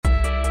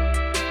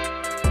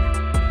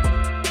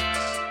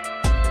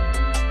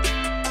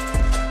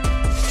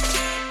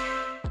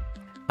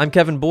I'm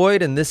Kevin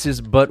Boyd, and this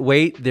is But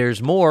Wait,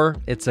 There's More.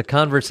 It's a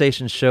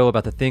conversation show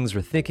about the things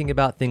we're thinking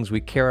about, things we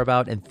care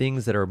about, and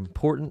things that are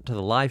important to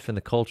the life and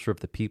the culture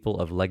of the people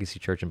of Legacy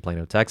Church in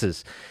Plano,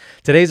 Texas.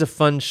 Today's a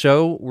fun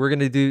show. We're going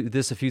to do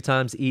this a few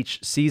times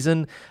each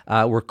season.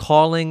 We're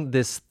calling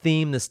this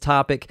theme, this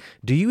topic,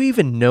 Do You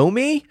Even Know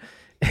Me?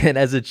 And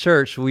as a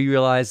church, we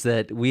realize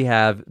that we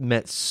have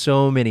met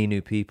so many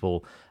new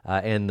people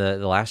in the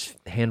last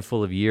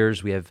handful of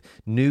years. We have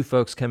new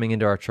folks coming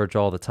into our church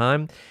all the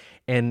time.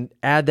 And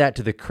add that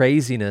to the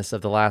craziness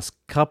of the last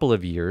couple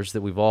of years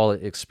that we've all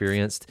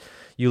experienced.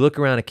 You look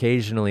around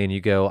occasionally and you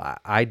go,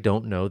 I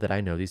don't know that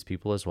I know these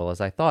people as well as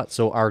I thought.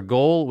 So our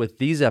goal with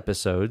these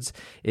episodes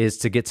is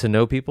to get to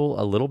know people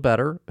a little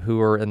better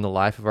who are in the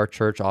life of our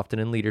church, often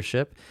in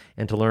leadership,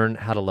 and to learn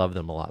how to love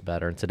them a lot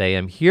better. And today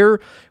I'm here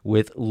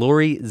with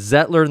Lori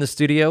Zettler in the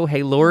studio.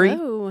 Hey, Lori.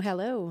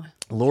 Hello.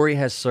 Lori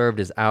has served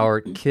as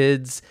our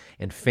kids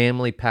and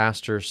family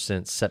pastor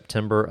since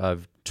September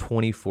of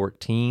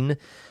 2014.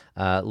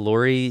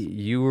 Lori,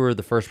 you were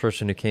the first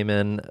person who came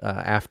in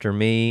after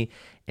me,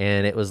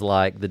 and it was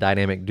like the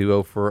dynamic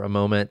duo for a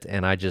moment,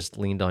 and I just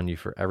leaned on you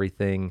for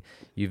everything.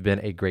 You've been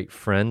a great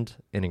friend,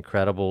 an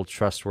incredible,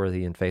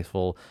 trustworthy, and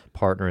faithful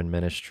partner in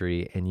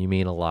ministry, and you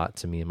mean a lot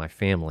to me and my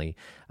family.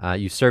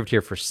 You served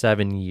here for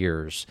 7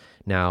 years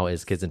now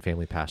as kids and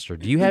family pastor.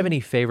 Do you have any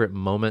favorite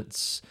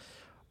moments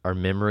or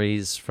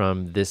memories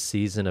from this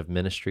season of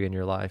ministry in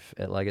your life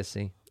at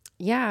Legacy?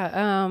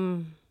 Yeah,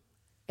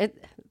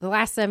 the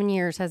last 7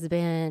 years has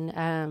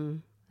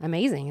been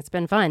amazing. It's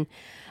been fun.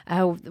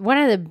 One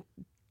of the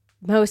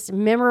most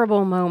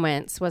memorable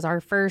moments was our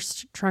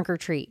first trunk or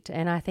treat,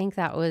 and I think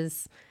that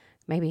was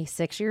maybe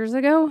 6 years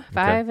ago,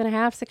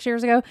 5.5, 6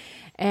 years ago.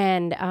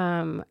 And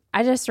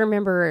I just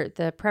remember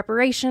the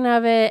preparation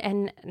of it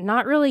and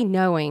not really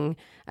knowing.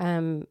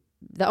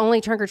 The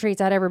only trunk or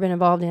treats I'd ever been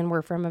involved in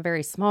were from a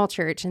very small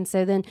church, and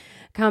so then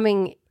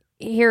coming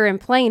here in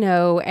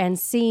Plano and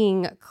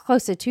seeing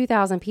close to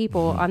 2,000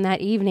 people on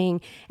that evening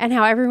and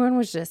how everyone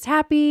was just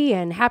happy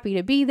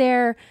to be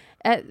there.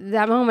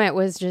 That moment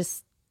was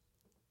just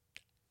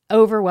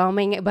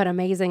overwhelming, but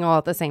amazing all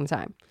at the same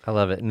time. I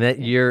love it. And that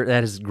year, that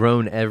has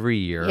grown every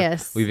year.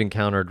 Yes. We've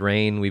encountered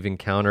rain. We've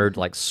encountered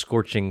like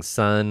scorching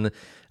sun.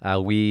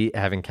 We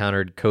have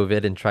encountered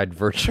COVID and tried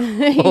virtual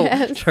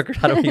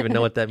truck. I don't even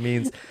know what that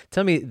means.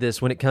 Tell me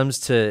this, when it comes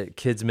to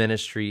kids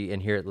ministry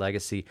and here at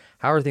Legacy,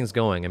 how are things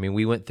going? I mean,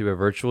 we went through a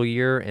virtual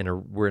year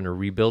and we're in a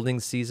rebuilding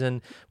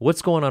season.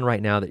 What's going on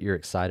right now that you're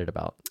excited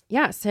about?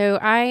 Yeah, so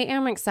I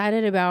am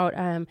excited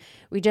about,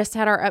 we just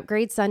had our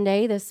upgrade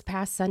Sunday this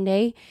past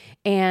Sunday,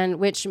 and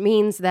which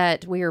means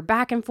that we are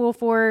back in full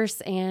force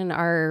and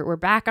we're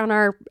back on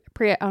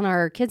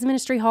our kids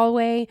ministry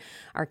hallway.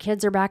 Our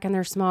kids are back in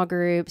their small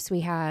groups.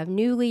 We have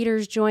new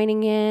leaders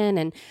joining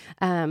in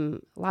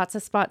and lots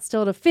of spots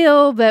still to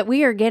fill, but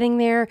we are getting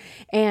there,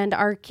 and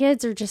our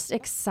kids are just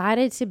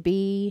excited to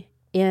be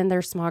in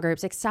their small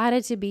groups,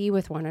 excited to be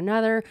with one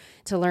another,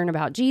 to learn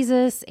about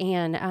Jesus,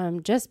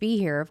 and just be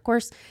here. Of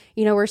course,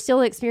 we're still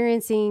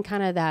experiencing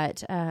kind of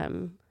that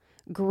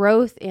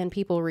growth in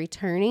people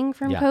returning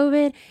from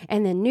COVID,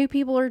 and then new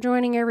people are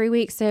joining every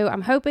week. So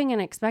I'm hoping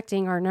and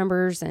expecting our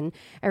numbers and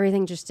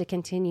everything just to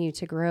continue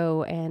to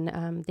grow,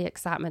 and the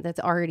excitement that's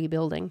already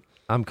building.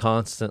 I'm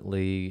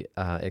constantly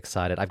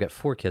excited. I've got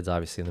 4 kids,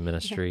 obviously, in the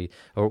ministry,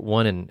 or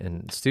one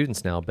in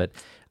students now, but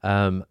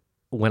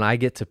when I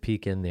get to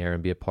peek in there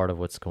and be a part of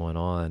what's going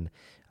on,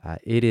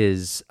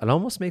 it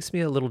almost makes me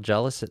a little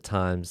jealous at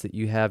times that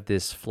you have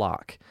this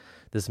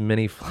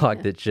mini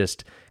flock that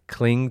just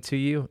cling to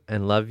you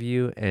and love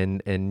you,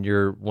 and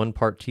you're one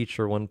part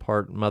teacher, one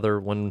part mother,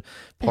 one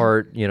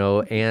part,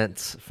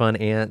 fun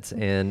aunt,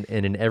 and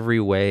in every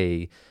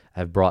way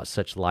have brought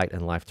such light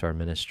and life to our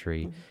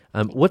ministry.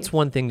 What's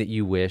one thing that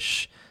you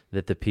wish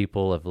that the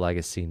people of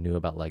Legacy knew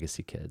about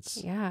Legacy Kids?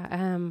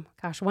 Yeah.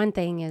 One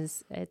thing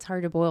is, it's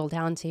hard to boil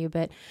down to,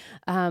 but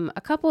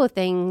a couple of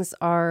things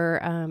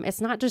are,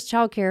 it's not just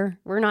childcare.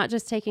 We're not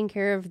just taking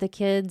care of the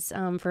kids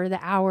for the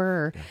hour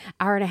or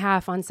hour and a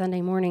half on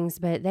Sunday mornings,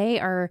 but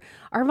our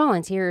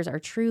volunteers are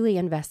truly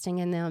investing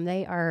in them.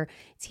 They are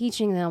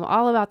teaching them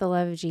all about the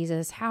love of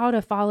Jesus, how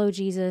to follow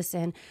Jesus,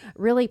 and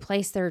really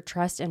place their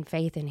trust and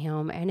faith in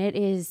Him. And it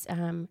is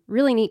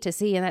really neat to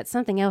see. And that's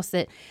something else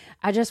that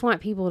I just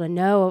want people to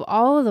know.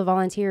 All of the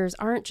volunteers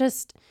aren't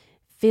just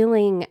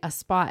filling a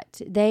spot.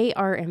 They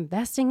are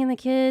investing in the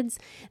kids.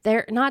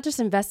 They're not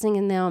just investing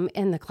in them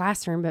in the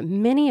classroom, but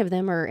many of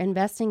them are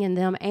investing in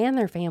them and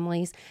their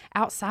families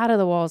outside of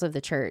the walls of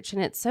the church.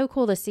 And it's so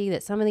cool to see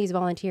that some of these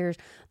volunteers,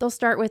 they'll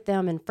start with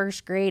them in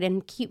first grade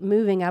and keep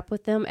moving up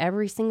with them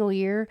every single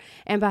year.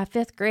 And by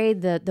 5th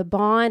grade, the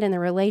bond and the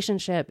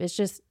relationship is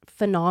just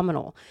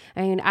phenomenal.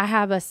 I mean, I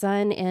have a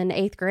son in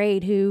 8th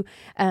grade who,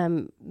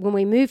 when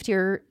we moved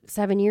here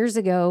 7 years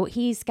ago,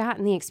 he's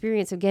gotten the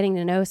experience of getting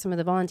to know some of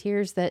the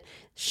volunteers that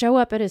show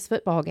up at his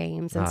football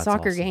games and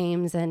soccer awesome.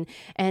 games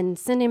and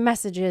sending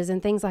messages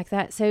and things like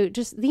that. So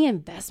just the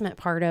investment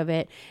part of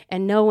it,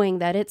 and knowing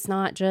that it's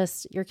not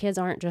just, your kids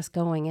aren't just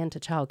going into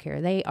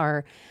childcare. They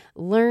are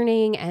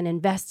learning and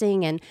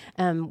investing and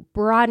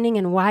broadening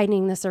and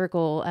widening the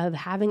circle of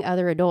having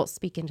other adults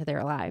speak into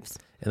their lives.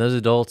 And those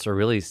adults are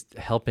really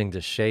helping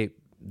to shape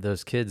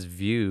those kids'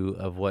 view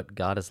of what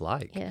God is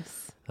like.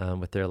 Yes.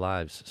 With their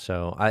lives.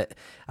 So all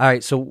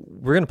right, so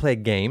we're going to play a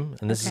game,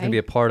 and this is going to be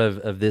a part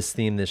of this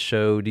theme, this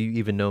show, Do You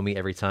Even Know Me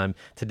Every Time.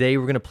 Today,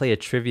 we're going to play a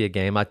trivia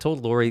game. I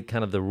told Lori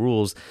kind of the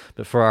rules,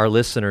 but for our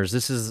listeners,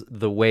 this is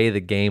the way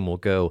the game will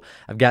go.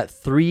 I've got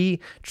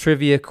 3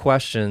 trivia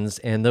questions,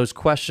 and those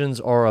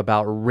questions are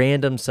about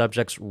random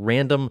subjects,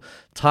 random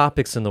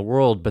topics in the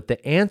world, but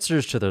the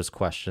answers to those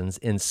questions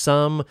in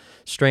some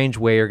strange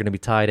way are going to be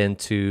tied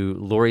into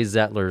Lori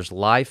Zettler's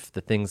life,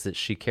 the things that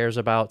she cares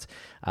about,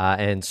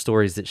 and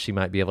stories that she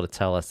might be able to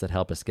tell us that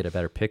help us get a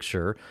better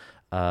picture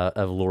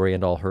of Lori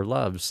and all her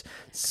loves.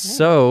 Okay.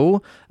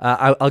 So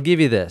I'll give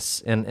you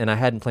this, and I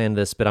hadn't planned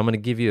this, but I'm going to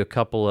give you a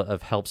couple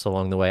of helps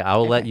along the way. I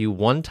will let you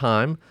one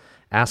time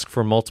ask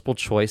for multiple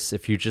choice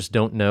if you just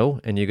don't know,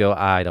 and you go,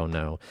 I don't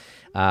know.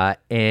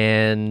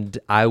 And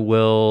I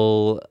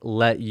will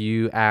let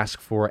you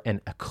ask for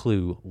a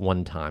clue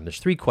one time. There's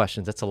 3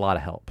 questions. That's a lot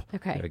of help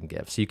that we can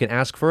give. So you can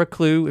ask for a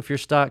clue if you're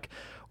stuck,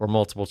 or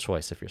multiple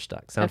choice if you're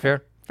stuck. Sound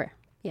fair? Fair.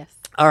 Yes.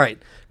 All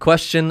right.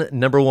 Question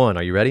number 1.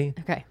 Are you ready?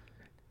 Okay.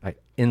 All right.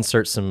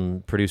 Insert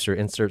some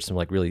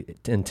like really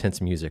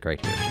intense music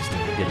right here, just to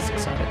get us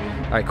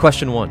excited. All right.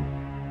 Question 1.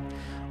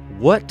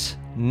 What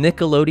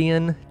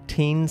Nickelodeon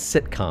teen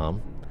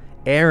sitcom,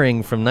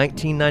 airing from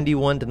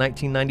 1991 to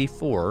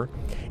 1994,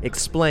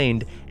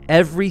 explained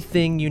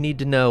everything you need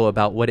to know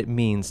about what it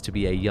means to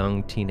be a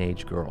young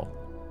teenage girl?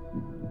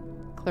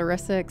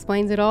 Clarissa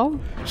Explains It All.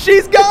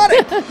 She's got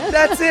it!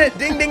 That's it!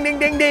 Ding, ding, ding,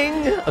 ding,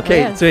 ding!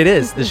 Okay, so it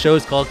is. The show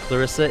is called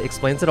Clarissa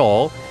Explains It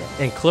All,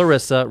 and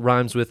Clarissa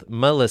rhymes with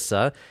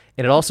Melissa,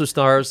 and it also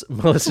stars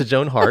Melissa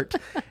Joan Hart.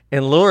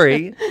 And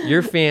Lori,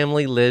 your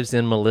family lives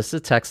in Melissa,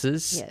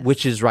 Texas,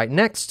 which is right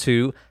next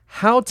to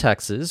Howe,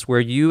 Texas,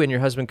 where you and your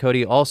husband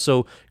Cody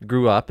also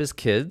grew up as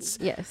kids.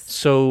 Yes.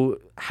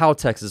 So Howe,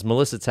 Texas,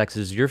 Melissa,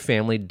 Texas, your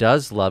family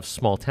does love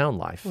small town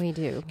life. We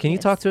do. Can you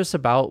talk to us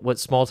about what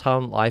small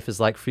town life is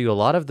like for you? A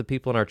lot of the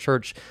people in our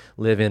church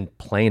live in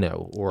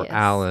Plano or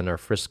Allen or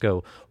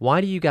Frisco.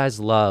 Why do you guys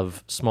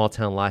love small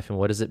town life, and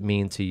what does it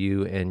mean to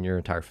you and your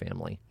entire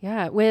family?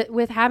 Yeah,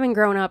 with having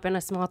grown up in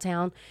a small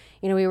town,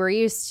 we were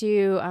used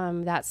to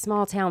that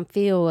small town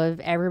feel of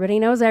everybody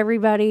knows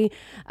everybody,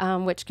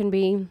 which can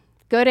be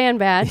good and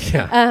bad.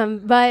 Yeah.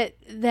 But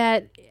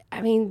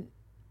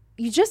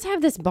you just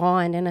have this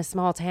bond in a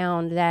small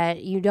town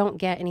that you don't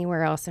get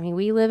anywhere else. I mean,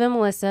 we live in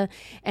Melissa,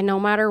 and no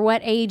matter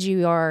what age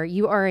you are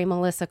a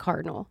Melissa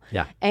Cardinal.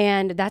 Yeah.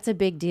 And that's a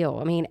big deal.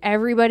 I mean,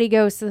 everybody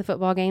goes to the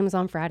football games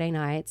on Friday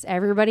nights.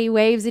 Everybody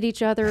waves at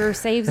each other or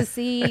saves a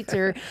seat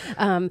or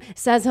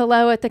says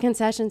hello at the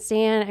concession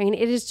stand. I mean,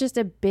 it is just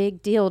a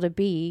big deal to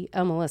be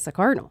a Melissa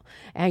Cardinal.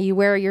 And you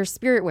wear your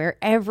spirit wear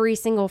every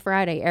single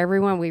Friday.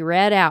 Everyone, we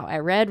read out. I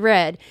read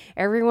red.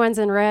 Everyone's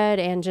in red,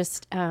 and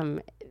just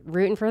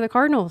rooting for the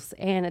Cardinals.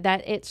 And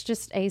that it's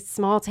just a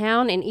small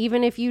town, and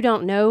even if you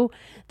don't know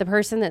the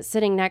person that's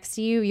sitting next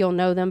to you, you'll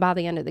know them by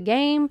the end of the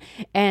game,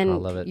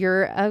 and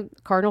you're a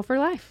Cardinal for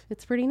life.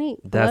 It's pretty neat.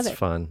 That's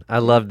fun. I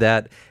love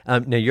that.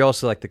 Now you're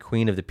also like the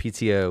queen of the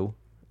PTO.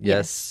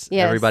 Yes.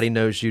 Everybody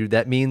knows you.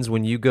 That means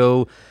when you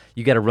go,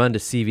 you got to run to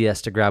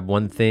CVS to grab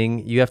one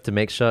thing. You have to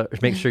make sure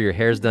your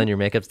hair's done, your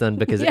makeup's done,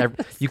 because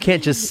you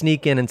can't just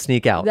sneak in and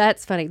sneak out.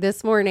 That's funny.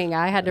 This morning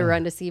I had to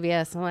run to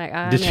CVS. I'm like,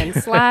 I'm in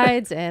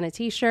slides and a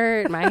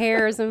t-shirt. My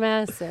hair is a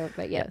mess. So,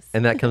 but yes.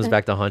 And that comes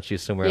back to haunt you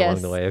somewhere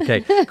along the way.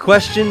 Okay.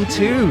 Question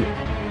 2.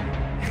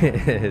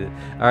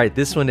 All right.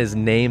 This one is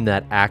name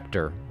that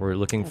actor. We're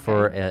looking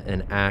for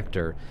an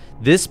actor.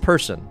 This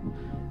person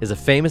is a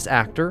famous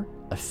actor,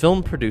 a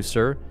film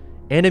producer,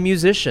 and a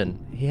musician.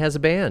 He has a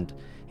band.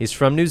 He's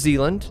from New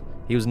Zealand.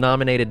 He was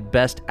nominated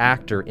Best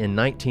Actor in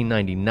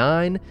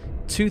 1999,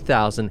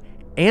 2000,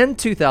 and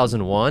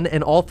 2001,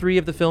 and all 3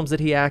 of the films that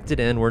he acted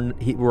in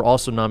were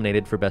also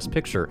nominated for Best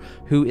Picture.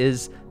 Who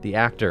is the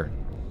actor?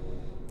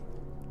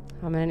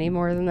 I'm going to need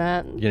more than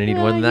that. You're going to need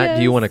more than that?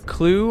 Do you want a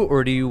clue,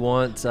 or do you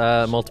want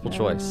multiple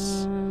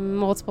choice?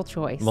 Multiple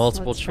choice.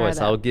 Multiple choice.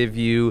 I'll give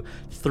you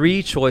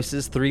 3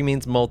 choices. 3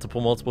 means multiple.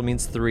 Multiple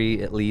means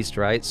 3 at least,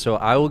 right? So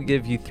I will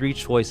give you 3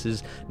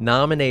 choices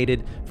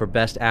nominated for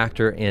Best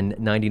Actor in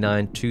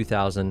 99,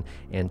 2000,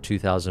 and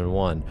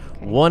 2001.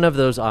 Okay. One of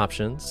those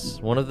options,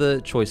 one of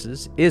the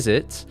choices, is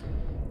it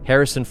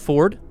Harrison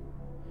Ford?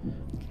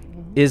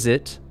 Okay. Is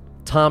it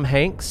Tom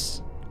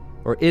Hanks?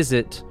 Or is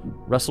it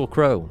Russell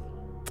Crowe?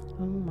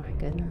 Oh my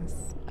goodness.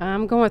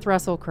 I'm going with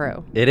Russell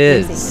Crowe. It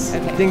is.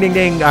 Okay. Ding, ding,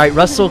 ding. All right,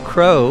 Russell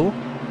Crowe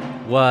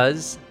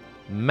was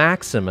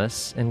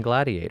Maximus in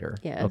Gladiator.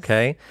 Yes.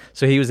 Okay.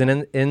 So he was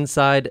an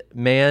inside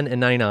man in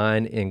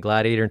 99, in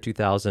Gladiator in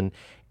 2000,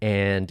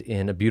 and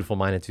in A Beautiful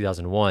Mind in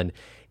 2001.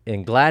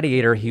 In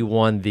Gladiator, he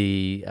won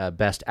the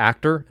Best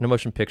Actor in a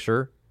Motion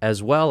Picture,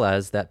 as well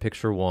as that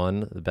picture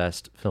won the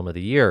Best Film of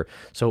the Year.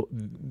 So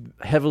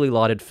heavily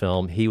lauded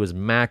film. He was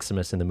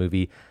Maximus in the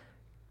movie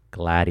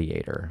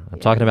Gladiator.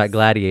 I'm talking about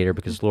Gladiator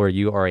because, Laura,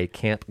 you are a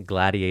Camp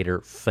Gladiator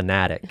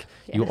fanatic.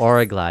 Yes. You are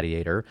a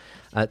gladiator.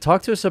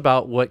 Talk to us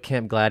about what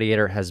Camp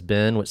Gladiator has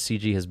been, what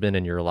CG has been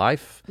in your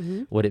life,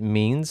 what it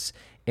means,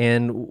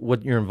 and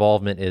what your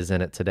involvement is in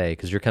it today,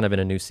 because you're kind of in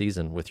a new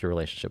season with your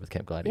relationship with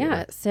Camp Gladiator.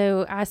 Yeah,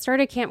 so I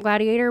started Camp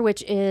Gladiator,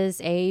 which is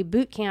a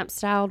boot camp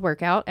styled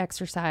workout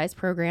exercise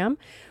program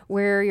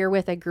where you're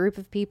with a group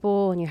of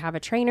people and you have a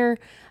trainer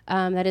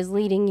that is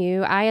leading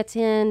you. I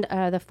attend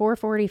the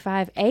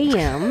 4:45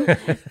 a.m.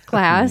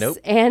 class, Nope.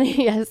 and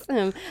yes,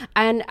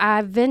 and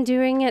I've been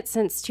doing it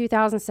since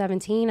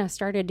 2017. I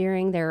started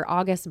during their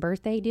August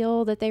birthday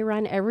deal that they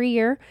run every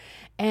year,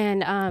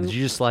 and Did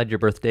you just slide your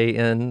birthday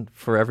in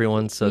for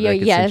everyone so they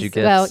could yes, send you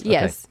gifts? well, Okay.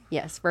 yes.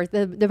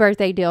 The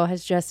birthday deal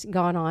has just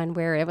gone on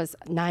where it was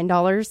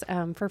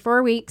 $9 for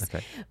 4 weeks.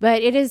 Okay.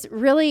 But it is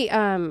really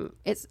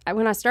it's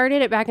when I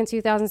started it back in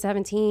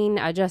 2017,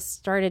 I just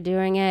started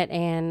doing it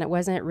and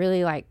wasn't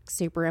really like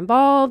super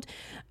involved.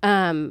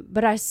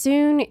 But I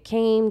soon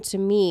came to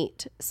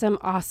meet some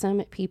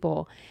awesome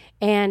people.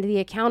 And the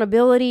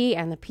accountability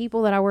and the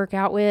people that I work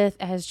out with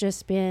has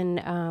just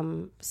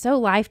been so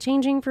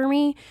life-changing for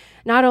me.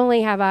 Not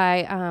only have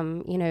I,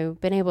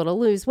 been able to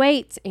lose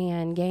weight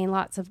and gain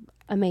lots of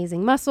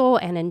amazing muscle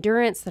and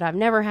endurance that I've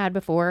never had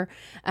before.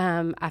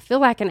 I feel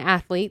like an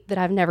athlete that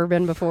I've never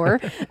been before.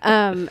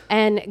 And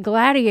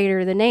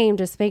Gladiator, the name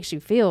just makes you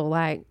feel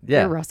like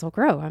you're Russell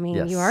Crowe. I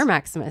mean, you are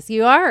Maximus.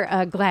 You are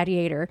a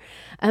gladiator.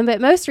 But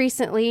most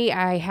recently,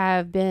 I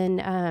have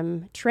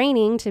been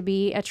training to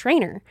be a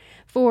trainer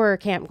for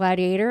Camp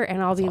Gladiator,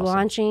 and I'll be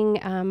launching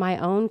my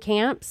own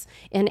camps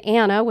in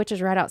Anna, which is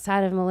right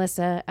outside of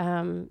Melissa,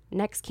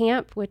 next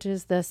camp, which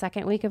is the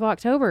second week of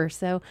October.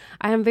 So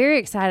I am very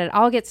excited.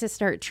 I'll get to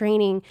start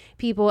training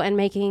people and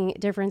making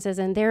differences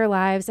in their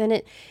lives,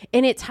 and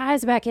it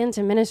ties back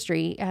into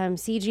ministry.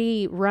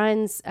 CG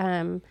runs.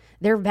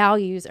 Their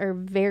values are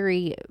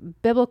very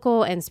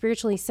biblical and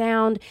spiritually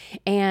sound,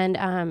 and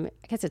I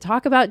get to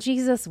talk about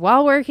Jesus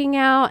while working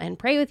out and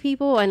pray with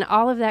people and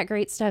all of that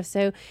great stuff.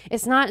 So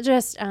it's not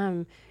just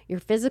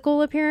your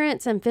physical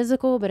appearance and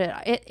physical, but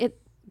it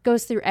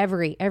goes through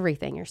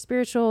everything, your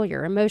spiritual,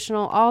 your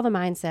emotional, all the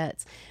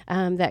mindsets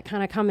that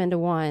kind of come into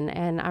one.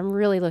 And I'm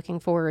really looking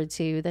forward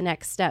to the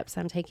next steps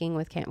I'm taking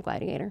with Camp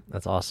Gladiator.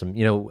 That's awesome.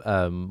 You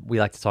know,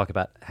 we like to talk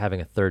about having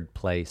a third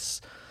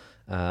place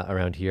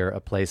around here, a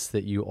place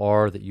that you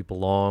are, that you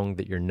belong,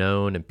 that you're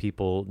known, and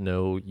people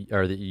know,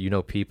 or that you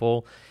know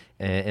people,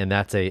 and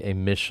that's a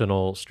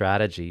missional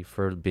strategy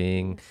for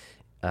being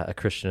a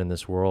Christian in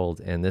this world.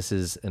 And this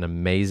is an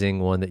amazing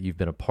one that you've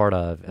been a part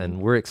of,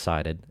 and we're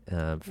excited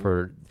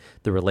for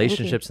the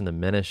relationships and the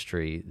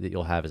ministry that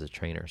you'll have as a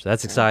trainer. So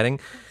that's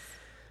exciting.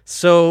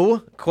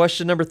 So,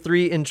 question number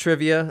 3 in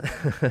trivia.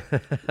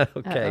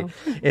 Okay.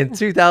 In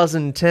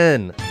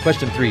 2010,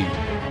 question 3,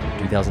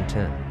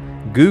 2010.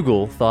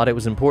 Google thought it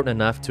was important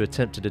enough to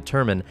attempt to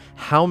determine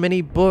how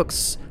many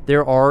books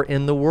there are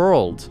in the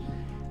world.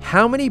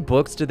 How many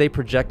books do they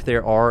project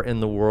there are in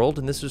the world?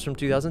 And this was from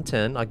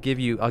 2010. I'll give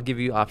you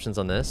options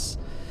on this.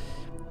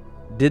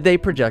 Did they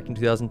project in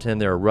 2010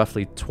 there are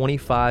roughly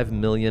 25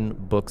 million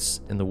books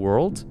in the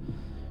world?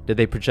 Did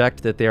they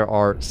project that there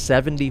are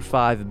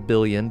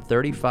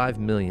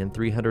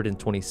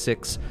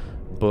 35,035,326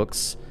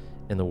 books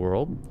in the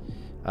world?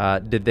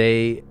 Did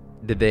they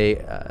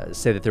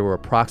say that there were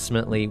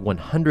approximately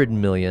 100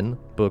 million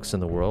books in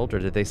the world, or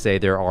did they say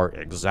there are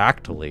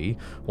exactly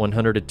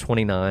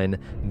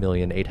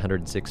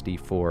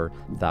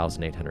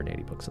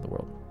 129,864,880 books in the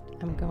world?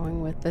 I'm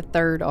going with the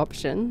third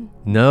option.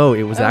 No,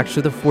 it was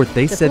actually the fourth.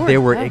 They said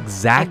there were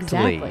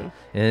exactly.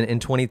 In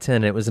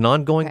 2010. It was an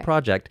ongoing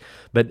project,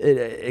 but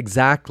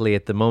exactly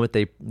at the moment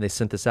they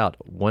sent this out,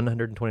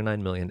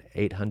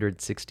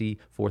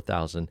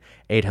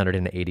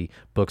 129,864,880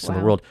 books in the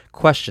world.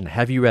 Question,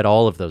 have you read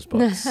all of those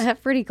books?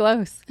 Pretty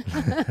close.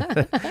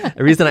 The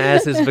reason I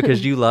ask this is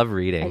because you love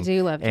reading. I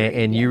do love to read,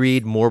 and you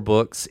read more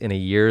books in a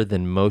year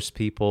than most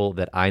people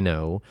that I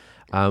know.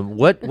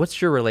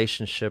 What's your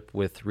relationship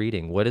with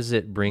reading? What does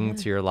it bring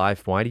to your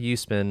life? Why do you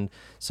spend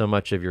so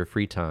much of your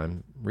free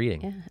time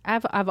reading? Yeah.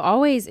 I've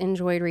always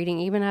enjoyed reading,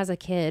 even as a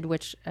kid,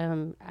 which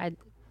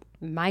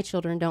my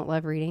children don't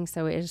love reading,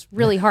 so it's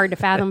really hard to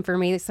fathom for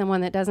me,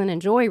 someone that doesn't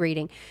enjoy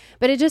reading.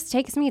 But it just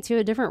takes me to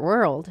a different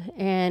world.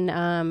 And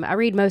I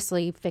read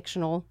mostly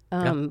fictional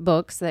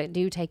books that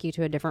do take you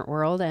to a different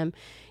world. And,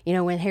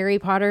 when Harry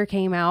Potter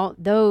came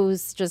out,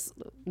 those just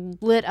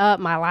lit up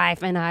my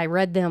life, and I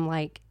read them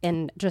like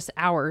in just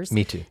hours.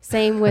 Me too.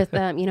 Same with,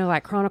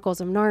 like Chronicles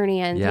of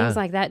Narnia and things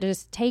like that,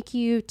 just take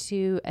you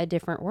to a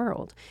different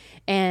world.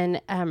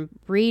 And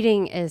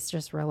reading is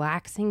just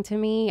relaxing to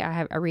me.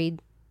 I read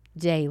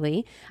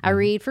daily. I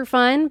read for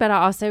fun, but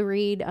I also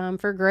read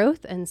for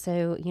growth. And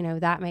so,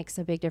 that makes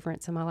a big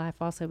difference in my life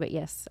also. But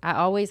yes, I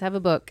always have a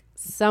book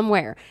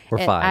somewhere. Or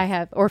five. I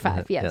have, or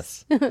five,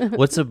 yes.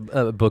 What's a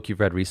book you've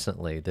read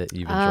recently that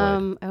you've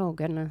enjoyed? Oh,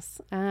 goodness.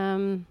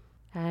 I'm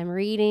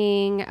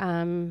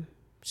reading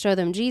Show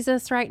Them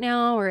Jesus right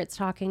now, where it's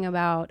talking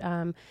about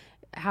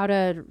how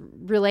to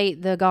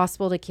relate the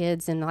gospel to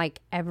kids in like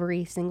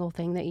every single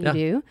thing that you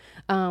do,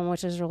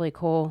 which is really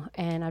cool.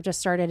 And I've just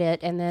started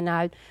it. And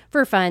then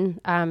for fun,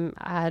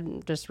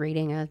 I'm just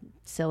reading a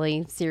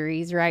silly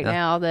series right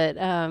now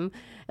that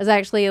is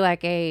actually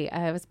like it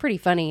was pretty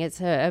funny. It's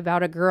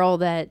about a girl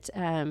that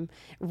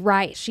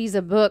she's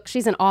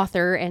an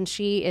author, and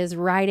she is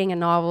writing a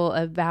novel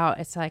about,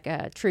 it's like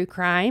a true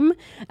crime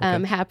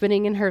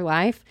happening in her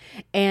life.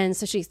 And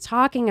so she's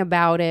talking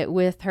about it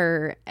with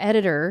her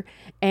editor,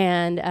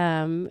 and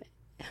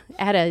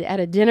at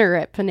a dinner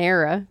at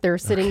Panera, they're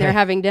sitting there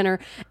having dinner,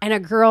 and a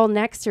girl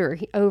next to her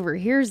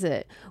overhears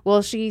it.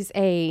 Well, she's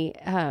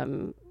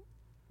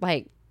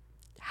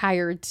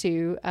hired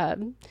to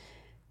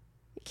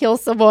kill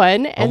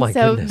someone, and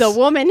so goodness. the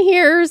woman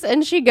hears,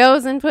 and she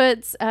goes and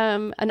puts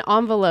an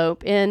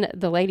envelope in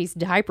the lady's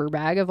diaper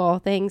bag of all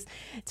things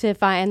to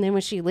find. And then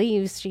when she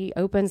leaves, she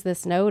opens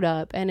this note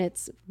up, and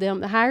it's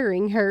them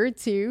hiring her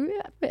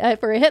to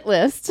for a hit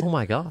list. Oh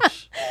my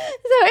gosh!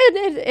 So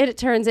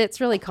it's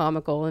really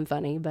comical and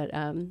funny, but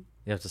you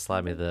have to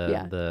slide me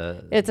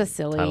the it's a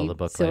silly title of the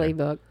book silly later.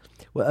 book.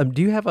 Well,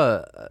 do you have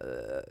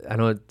I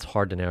know it's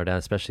hard to narrow down,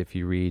 especially if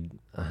you read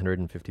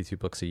 152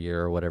 books a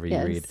year or whatever you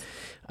read.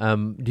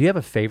 Do you have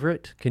a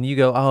favorite? Can you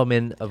go, oh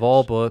man, of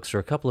all books or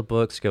a couple of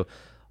books, go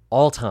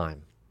all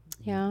time?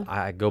 Yeah.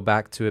 I go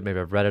back to it.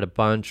 Maybe I've read it a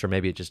bunch, or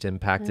maybe it just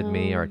impacted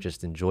me, or I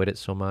just enjoyed it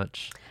so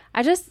much.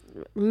 I just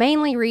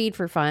mainly read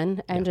for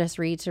fun and just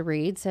read to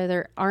read. So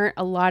there aren't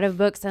a lot of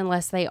books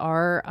unless they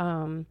are,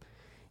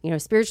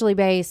 spiritually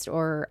based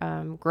or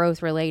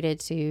growth related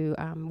to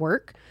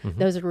work. Mm-hmm.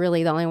 Those are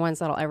really the only ones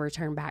that I'll ever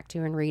turn back to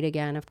and read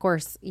again. Of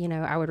course,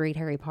 I would read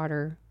Harry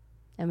Potter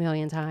a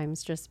million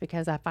times just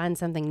because I find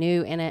something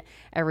new in it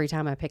every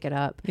time I pick it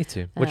up. Me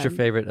too. What's your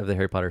favorite of the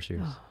Harry Potter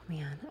series? Oh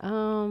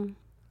man,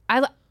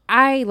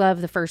 I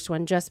love the first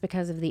one just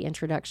because of the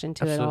introduction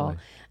to it all,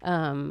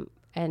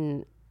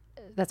 and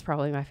that's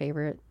probably my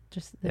favorite.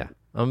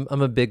 I'm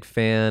a big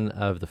fan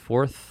of the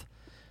fourth.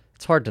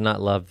 It's hard to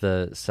not love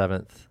the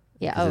seventh.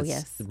 Yeah. Oh,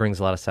 yes. It brings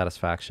a lot of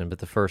satisfaction, but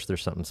the first,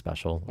 there's something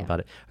special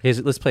about it. Okay,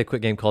 so let's play a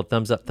quick game called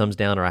Thumbs Up, Thumbs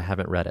Down, or I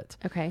haven't read it.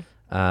 Okay.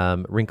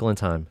 Wrinkle in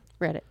Time.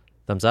 Read it.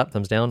 Thumbs up,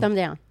 thumbs down? Thumbs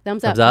down.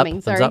 Thumbs Thumbs up. up. I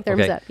mean, Thumbs sorry. up?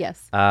 Thumbs Okay. up.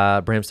 Yes.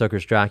 Bram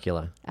Stoker's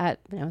Dracula.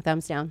 No,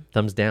 thumbs down.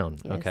 Thumbs down.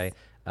 Yes. Okay.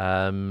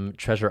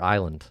 Treasure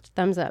Island.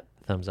 Thumbs up.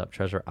 Thumbs up.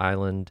 Treasure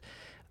Island.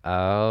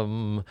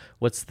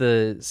 What's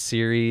the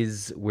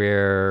series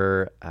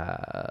where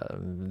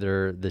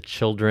the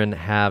children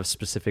have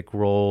specific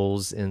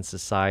roles in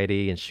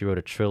society, and she wrote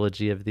a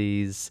trilogy of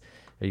these?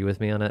 Are you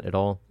with me on it at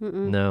all?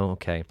 No?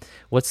 Okay.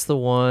 What's the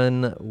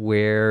one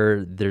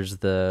where there's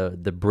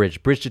the bridge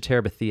to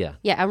Terabithia?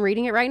 Yeah, I'm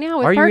reading it right now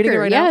with Are you Parker. reading it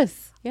right now?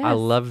 Yes. I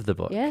love the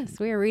book. Yes,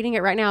 we are reading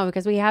it right now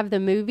because we have the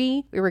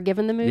movie. We were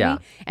given the movie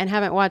and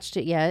haven't watched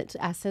it yet.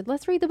 I said,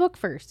 let's read the book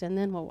first, and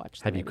then we'll watch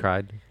the Have movie. you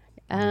cried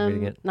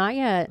reading it? Not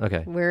yet.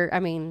 Okay.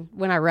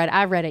 When I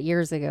read it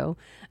years ago.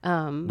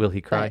 Will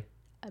he cry?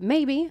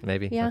 Maybe.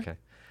 Maybe? Yeah. Okay.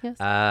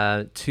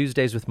 Yes.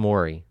 Tuesdays with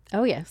Maury.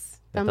 Oh,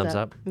 yes. Thumbs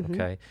up? Mm-hmm.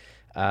 Okay.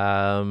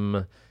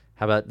 How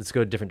about, let's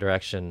go a different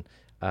direction.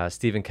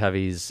 Stephen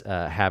Covey's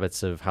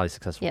Habits of Highly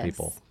Successful Yes.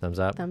 People. Thumbs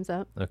up? Thumbs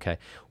up. Okay.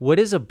 What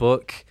is a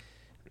book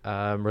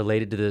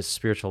related to the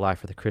spiritual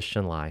life or the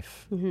Christian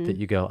life that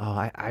you go,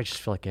 oh, I just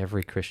feel like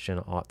every Christian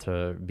ought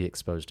to be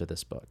exposed to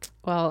this book?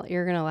 Well,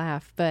 you're going to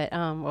laugh, but,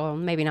 well,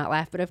 maybe not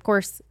laugh, but of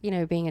course,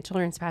 being a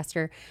children's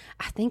pastor,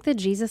 I think the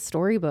Jesus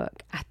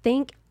Storybook, I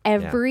think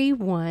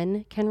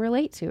everyone can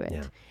relate to it.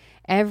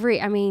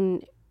 Yeah.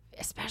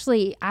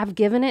 Especially I've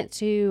given it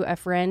to a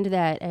friend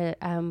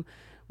that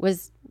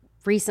was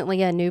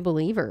recently a new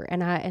believer,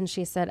 and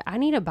she said, I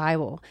need a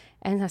Bible.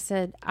 And I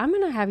said, I'm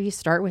going to have you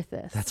start with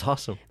this. That's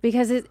awesome.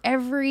 Because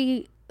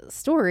every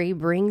story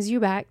brings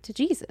you back to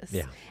Jesus.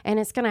 Yeah. And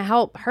it's going to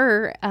help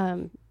her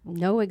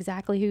know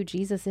exactly who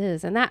Jesus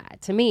is. And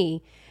that, to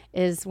me,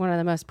 is one of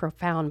the most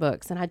profound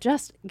books. And I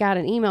just got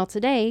an email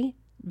today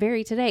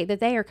that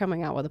they are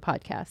coming out with a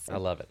podcast. I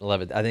love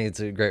it. I think it's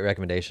a great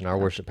recommendation. Our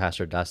worship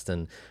pastor,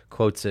 Dustin,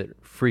 quotes it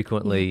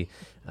frequently.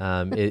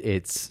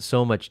 It's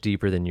so much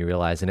deeper than you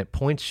realize, and it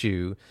points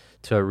you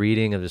to a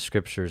reading of the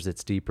scriptures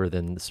that's deeper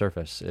than the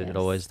surface. It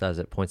always does.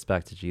 It points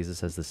back to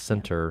Jesus as the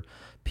center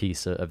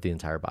piece of the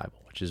entire Bible,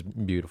 which is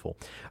beautiful.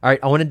 All right,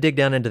 I want to dig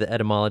down into the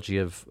etymology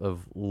of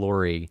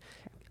Lori.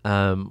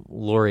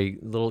 Lori,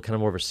 a little kind of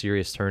more of a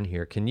serious turn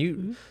here. Can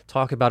you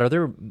talk about, are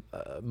there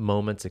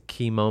moments, a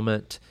key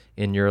moment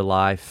in your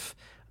life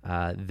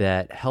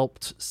that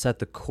helped set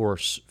the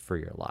course for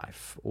your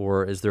life?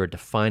 Or is there a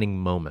defining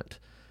moment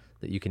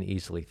that you can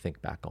easily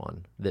think back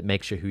on that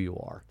makes you who you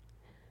are?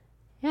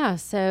 Yeah,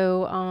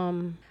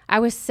 so I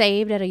was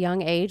saved at a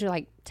young age,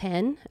 like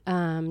 10,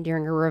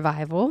 during a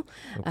revival.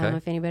 Okay.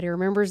 If anybody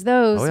remembers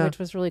those, Oh, yeah. which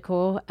was really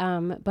cool.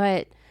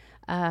 But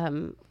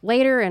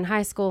later in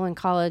high school and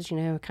college,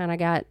 kind of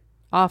got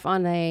off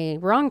on a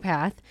wrong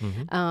path.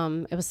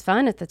 It was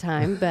fun at the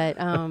time, but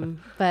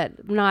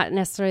not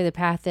necessarily the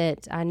path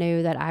that I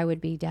knew that I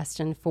would be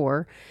destined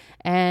for.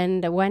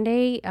 And one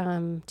day,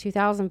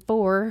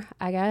 2004,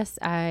 I guess,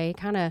 I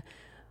kind of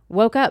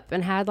woke up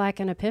and had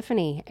like an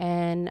epiphany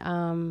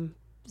and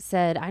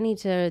said, I need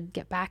to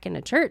get back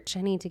into church.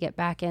 I need to get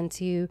back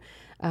into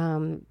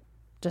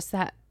just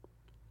that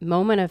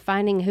moment of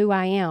finding who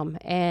I am.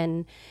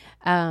 And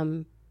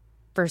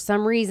for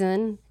some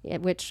reason,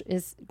 which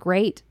is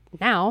great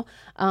now,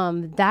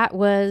 that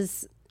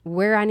was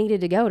where I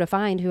needed to go to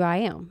find who I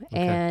am.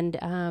 Okay. And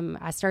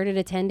I started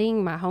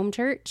attending my home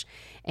church,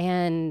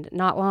 and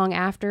not long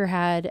after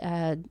had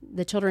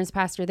the children's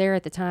pastor there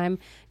at the time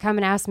come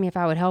and ask me if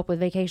I would help with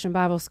Vacation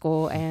Bible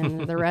School,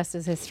 and the rest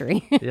is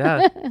history.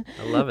 Yeah,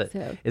 I love it.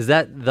 So- Is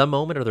that the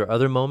moment? Are there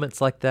other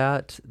moments like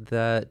that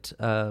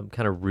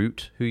kind of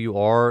root who you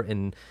are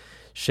and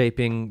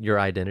shaping your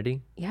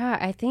identity? Yeah,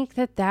 I think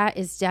that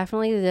is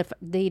definitely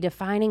the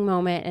defining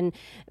moment. And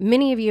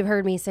many of you have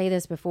heard me say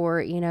this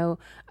before,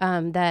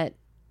 that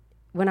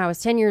when I was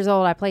 10 years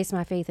old, I placed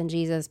my faith in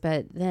Jesus.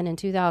 But then in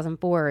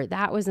 2004,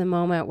 that was the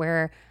moment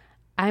where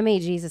I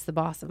made Jesus the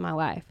boss of my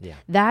life. Yeah.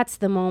 That's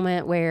the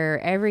moment where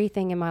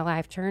everything in my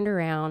life turned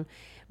around,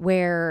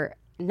 where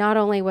not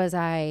only was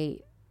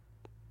I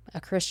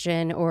a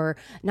Christian, or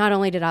not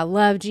only did I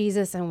love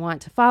Jesus and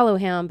want to follow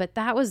him, but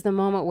that was the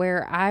moment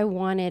where I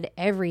wanted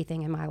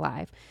everything in my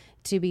life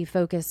to be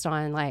focused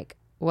on, like,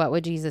 what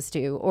would Jesus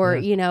do? Or,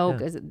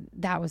 because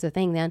that was a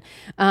thing then.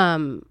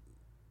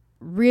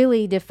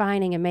 Really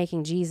defining and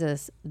making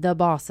Jesus the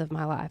boss of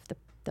my life,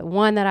 the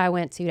one that I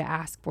went to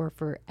ask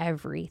for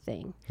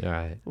everything. All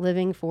right.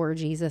 Living for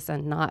Jesus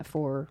and not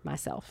for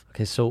myself.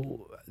 Okay,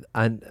 so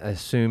I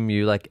assume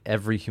you, like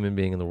every human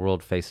being in the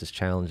world, faces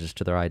challenges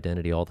to their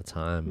identity all the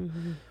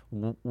time.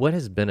 What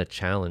has been a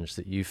challenge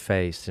that you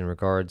faced in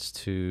regards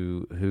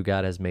to who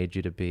God has made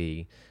you to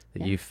be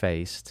that you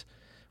faced?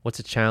 What's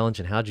a challenge,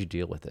 and how'd you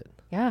deal with it?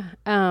 Yeah.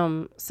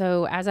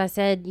 So as I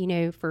said,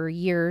 for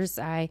years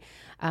I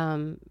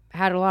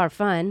had a lot of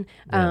fun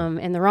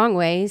in the wrong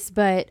ways,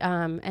 but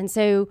and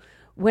so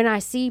when I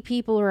see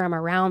people or I'm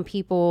around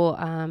people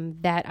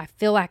that I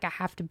feel like I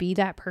have to be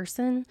that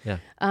person,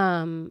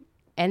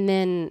 and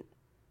then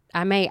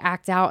I may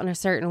act out in a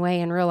certain way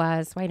and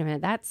realize, wait a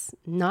minute, that's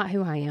not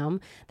who I am.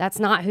 That's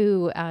not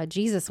who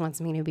Jesus wants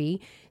me to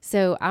be.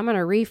 So I'm going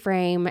to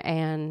reframe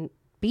and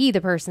be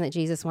the person that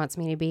Jesus wants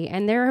me to be.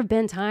 And there have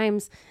been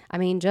times,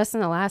 just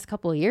in the last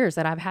couple of years,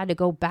 that I've had to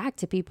go back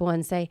to people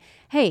and say,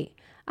 hey,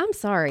 I'm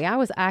sorry, I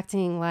was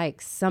acting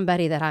like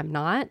somebody that I'm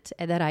not,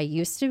 that I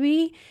used to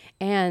be,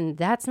 and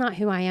that's not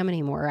who I am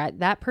anymore.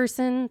 That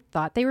person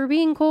thought they were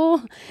being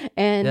cool,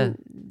 and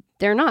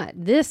they're not.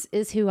 This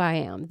is who I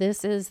am.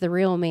 This is the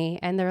real me.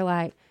 And they're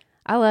like,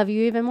 I love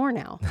you even more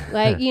now.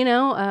 Like,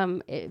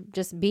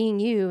 just being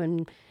you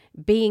and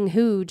being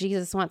who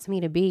Jesus wants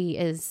me to be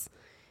is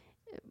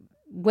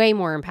way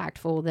more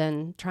impactful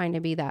than trying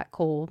to be that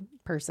cool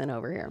person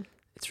over here.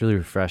 It's really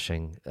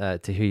refreshing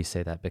to hear you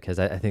say that, because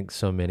I think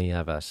so many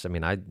of us,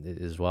 I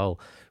as well,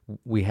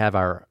 we have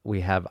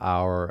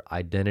our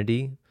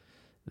identity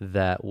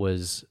that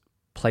was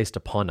placed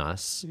upon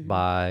us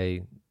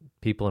by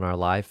people in our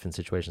life and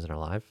situations in our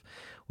life.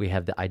 We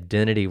have the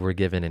identity we're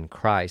given in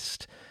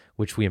Christ,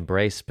 which we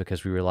embrace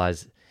because we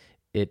realize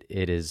it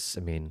is,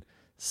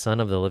 Son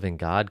of the living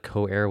God,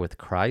 co-heir with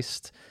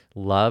Christ,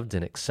 loved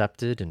and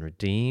accepted and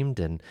redeemed,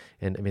 and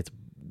it's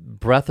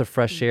breath of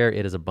fresh air.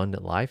 It is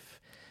abundant life.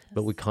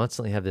 But we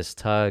constantly have this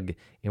tug,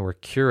 and we're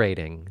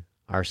curating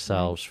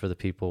ourselves for the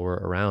people we're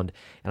around.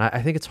 And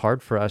I think it's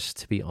hard for us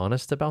to be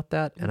honest about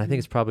that. And I think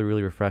it's probably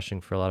really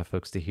refreshing for a lot of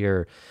folks to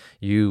hear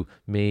you,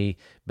 me,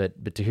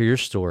 but to hear your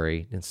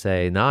story and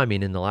say, no,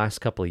 in the last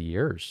couple of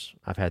years,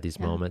 I've had these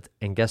moments.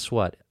 And guess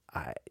what?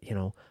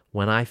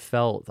 When I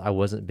felt I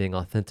wasn't being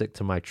authentic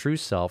to my true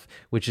self,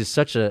 which is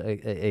such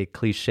a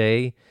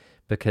cliche,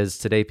 because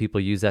today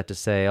people use that to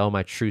say, oh,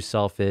 my true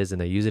self is,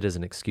 and they use it as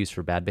an excuse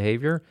for bad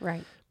behavior.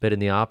 Right. But in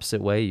the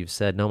opposite way, you've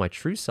said, no, my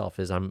true self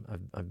is I'm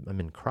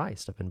in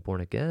Christ. I've been born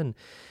again.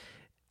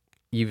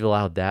 You've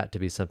allowed that to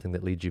be something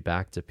that leads you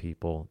back to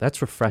people.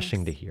 That's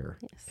refreshing to hear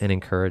and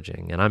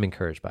encouraging. And I'm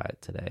encouraged by it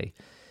today.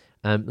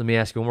 Let me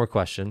ask you one more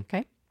question.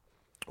 Okay.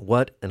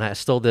 And I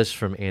stole this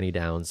from Annie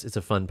Downs. It's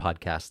a fun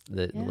podcast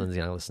that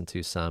Lindsay and I listen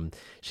to some.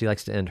 She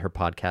likes to end her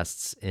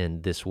podcasts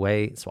in this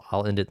way, so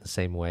I'll end it the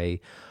same way.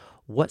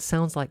 What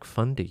sounds like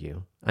fun to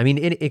you?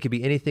 It could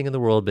be anything in the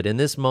world, but in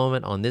this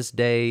moment, on this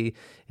day,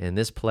 in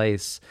this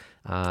place,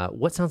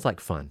 what sounds like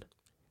fun?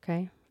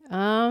 Okay.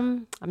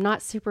 I'm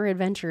not super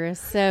adventurous,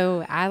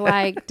 so I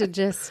like to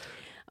just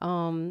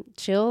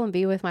chill and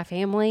be with my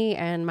family.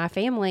 And my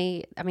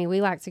family,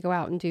 we like to go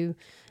out and do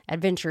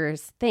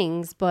adventurous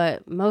things,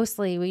 but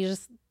mostly we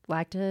just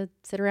like to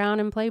sit around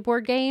and play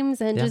board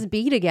games and just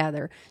be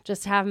together,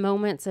 just have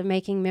moments of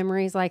making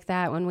memories like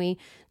that. When we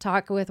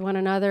talk with one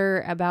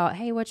another about,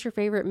 hey, what's your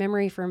favorite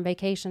memory from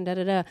vacation,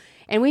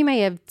 and we may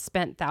have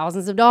spent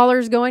thousands of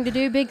dollars going to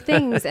do big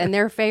things and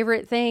their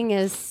favorite thing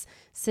is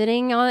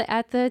sitting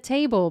at the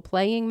table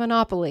playing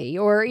Monopoly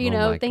or,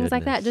 things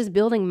like that, just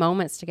building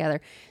moments together.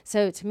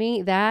 So to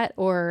me, that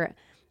or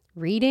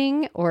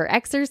reading or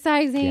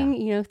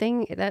exercising,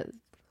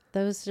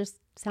 those just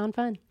sound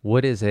fun.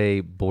 What is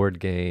a board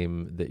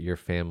game that your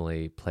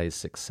family plays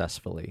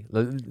successfully?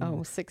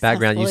 Successfully.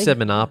 Background, you said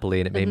Monopoly,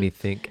 and it made me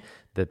think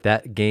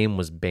that game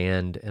was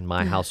banned in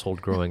my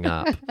household growing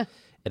up.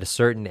 At a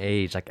certain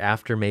age, like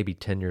after maybe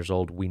 10 years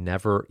old, we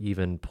never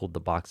even pulled the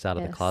box out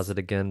of the closet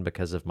again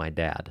because of my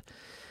dad.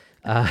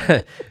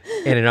 And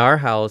in our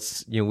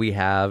house, we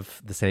have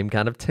the same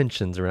kind of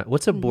tensions around.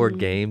 What's a board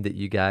game that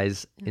you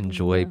guys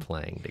enjoy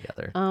playing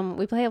together?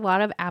 We play a lot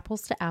of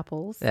apples to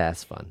apples. Yeah,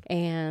 that's fun.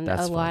 And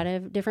a lot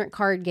of different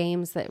card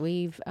games that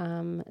we've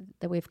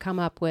come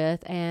up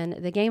with. And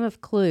the game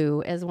of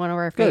Clue is one of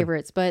our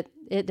favorites, but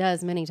it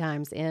does many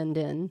times end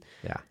in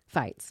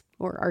fights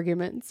or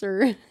arguments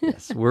or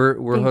yes, we're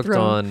hooked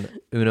on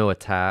Uno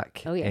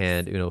Attack yes.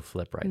 and Uno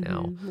Flip right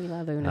now. We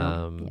love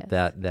Uno. Yes.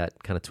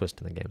 That kind of twist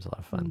in the game is a lot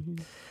of fun.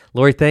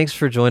 Lori, thanks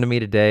for joining me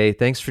today.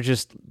 Thanks for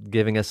just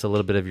giving us a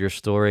little bit of your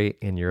story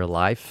and your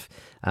life.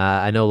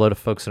 I know a lot of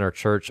folks in our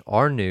church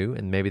are new,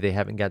 and maybe they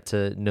haven't got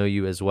to know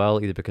you as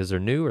well, either because they're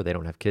new or they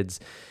don't have kids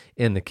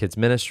in the kids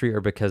ministry,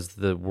 or because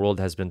the world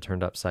has been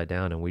turned upside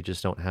down and we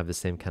just don't have the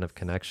same kind of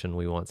connection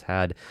we once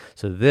had.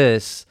 So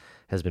this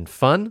has been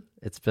fun.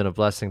 It's been a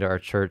blessing to our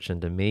church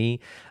and to me.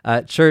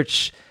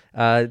 Church,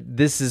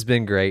 this has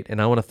been great.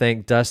 And I want to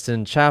thank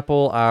Dustin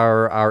Chappell,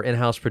 our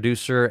in-house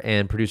producer,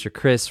 and producer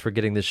Chris for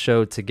getting this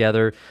show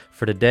together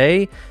for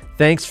today.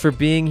 Thanks for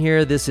being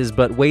here. This is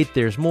But Wait,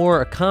 There's More,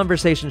 a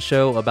conversation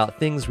show about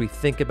things we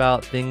think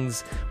about,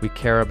 things we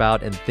care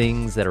about, and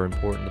things that are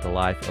important to the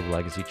life of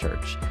Legacy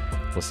Church.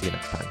 We'll see you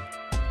next time.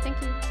 Thank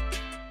you.